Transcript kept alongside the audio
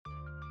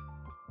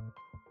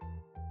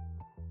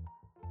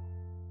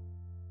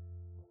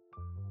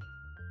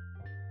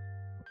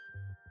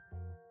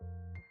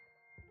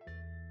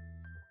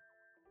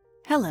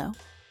Hello.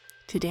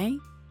 Today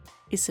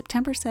is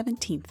September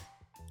 17th,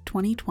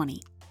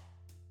 2020.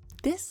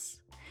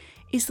 This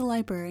is the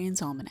Librarian's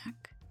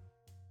Almanac.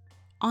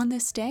 On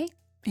this day,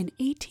 in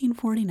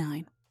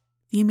 1849,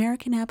 the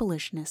American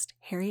abolitionist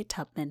Harriet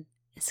Tubman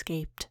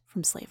escaped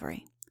from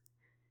slavery.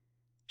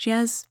 She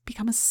has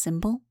become a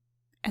symbol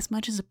as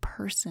much as a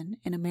person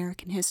in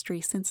American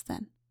history since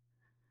then.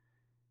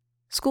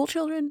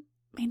 Schoolchildren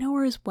may know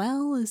her as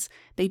well as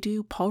they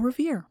do Paul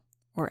Revere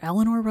or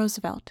Eleanor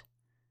Roosevelt.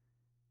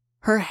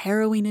 Her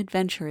harrowing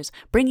adventures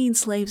bringing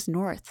slaves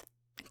north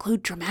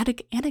include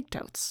dramatic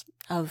anecdotes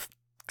of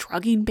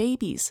drugging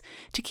babies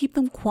to keep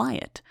them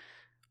quiet,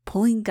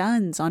 pulling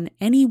guns on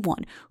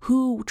anyone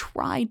who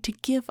tried to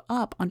give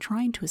up on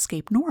trying to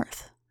escape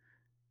north.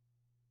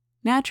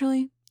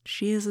 Naturally,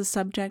 she is a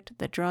subject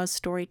that draws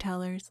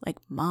storytellers like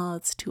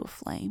moths to a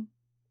flame.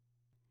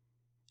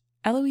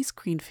 Eloise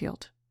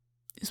Greenfield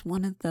is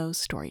one of those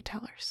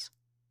storytellers.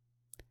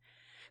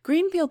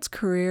 Greenfield's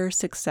career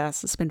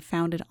success has been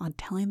founded on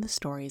telling the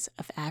stories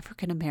of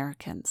African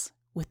Americans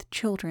with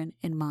children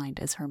in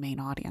mind as her main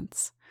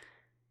audience.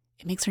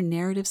 It makes her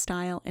narrative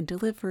style and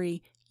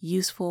delivery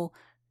useful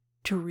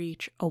to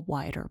reach a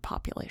wider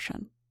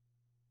population.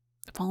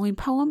 The following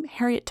poem,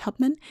 Harriet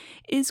Tubman,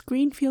 is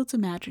Greenfield's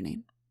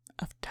imagining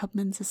of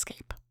Tubman's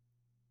escape.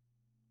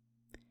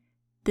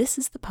 This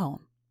is the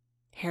poem,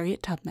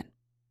 Harriet Tubman,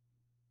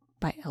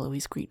 by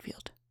Eloise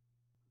Greenfield.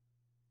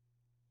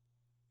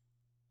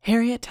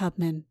 Harriet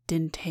Tubman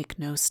didn't take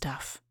no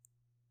stuff.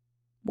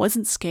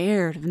 Wasn't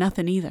scared of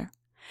nothing either.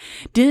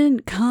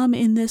 Didn't come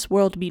in this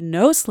world to be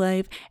no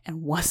slave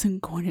and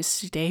wasn't going to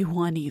stay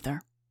one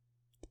either.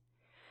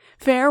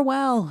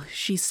 Farewell,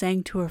 she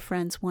sang to her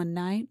friends one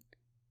night.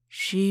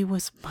 She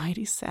was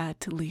mighty sad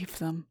to leave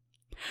them.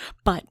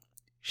 But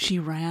she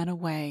ran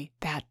away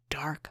that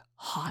dark,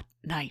 hot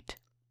night.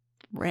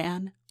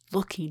 Ran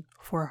looking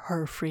for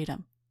her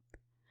freedom.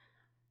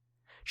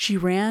 She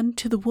ran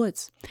to the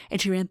woods, and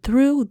she ran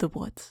through the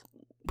woods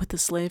with the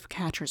slave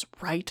catchers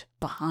right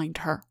behind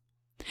her.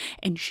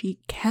 And she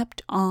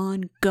kept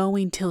on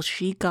going till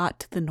she got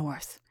to the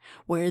north,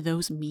 where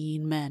those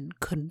mean men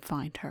couldn't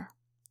find her.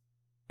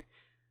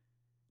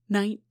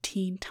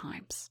 19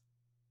 times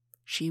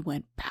she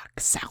went back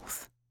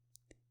south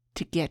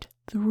to get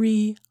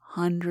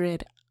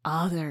 300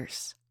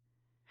 others.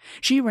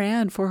 She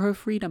ran for her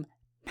freedom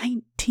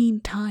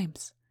 19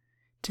 times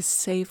to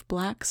save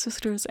black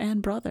sisters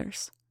and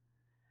brothers.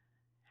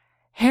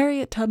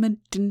 Harriet Tubman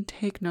didn't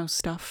take no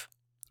stuff,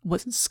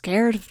 wasn't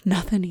scared of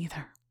nothing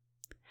either.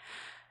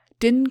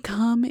 Didn't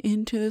come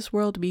into this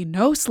world to be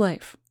no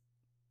slave,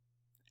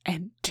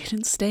 and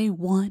didn't stay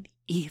one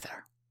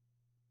either.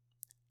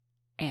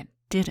 And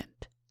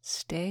didn't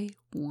stay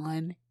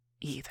one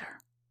either.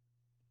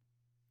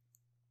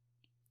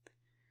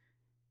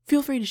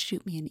 Feel free to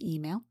shoot me an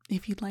email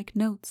if you'd like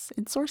notes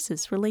and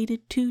sources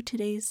related to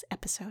today's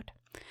episode.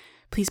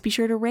 Please be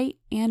sure to rate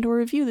and or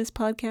review this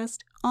podcast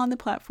on the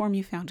platform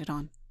you found it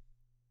on.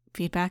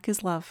 Feedback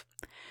is love.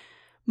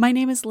 My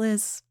name is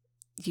Liz.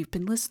 You've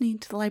been listening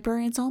to the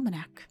Librarian's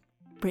Almanac,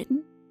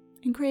 written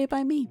and created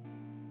by me.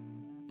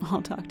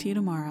 I'll talk to you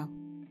tomorrow.